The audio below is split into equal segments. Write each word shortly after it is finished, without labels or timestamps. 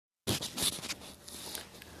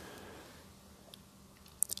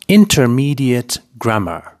Intermediate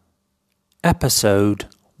Grammar, Episode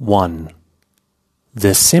 1,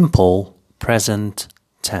 The Simple Present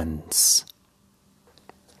Tense.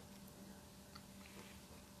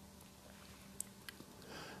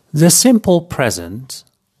 The simple present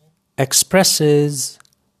expresses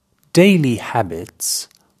daily habits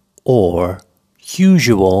or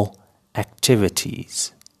usual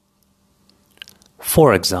activities.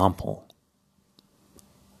 For example,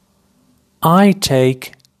 I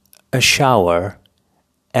take a shower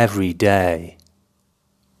every day.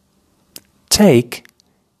 Take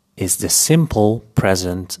is the simple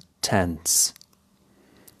present tense.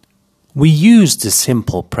 We use the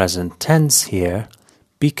simple present tense here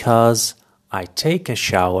because I take a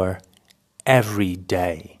shower every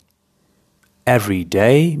day. Every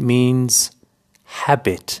day means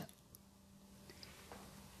habit.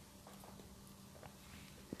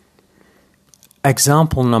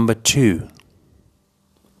 Example number 2.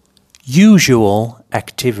 Usual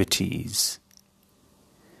activities.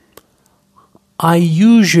 I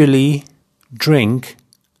usually drink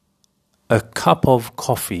a cup of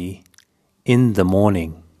coffee in the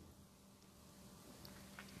morning.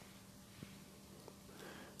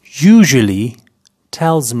 Usually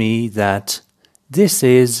tells me that this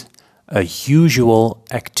is a usual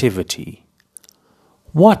activity.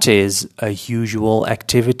 What is a usual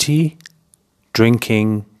activity?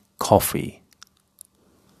 Drinking coffee.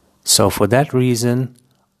 So for that reason,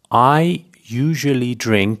 I usually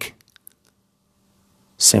drink,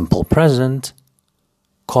 simple present,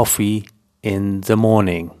 coffee in the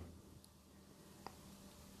morning.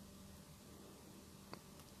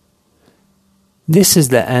 This is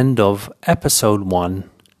the end of episode 1,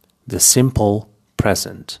 the simple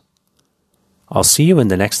present. I'll see you in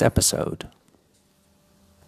the next episode.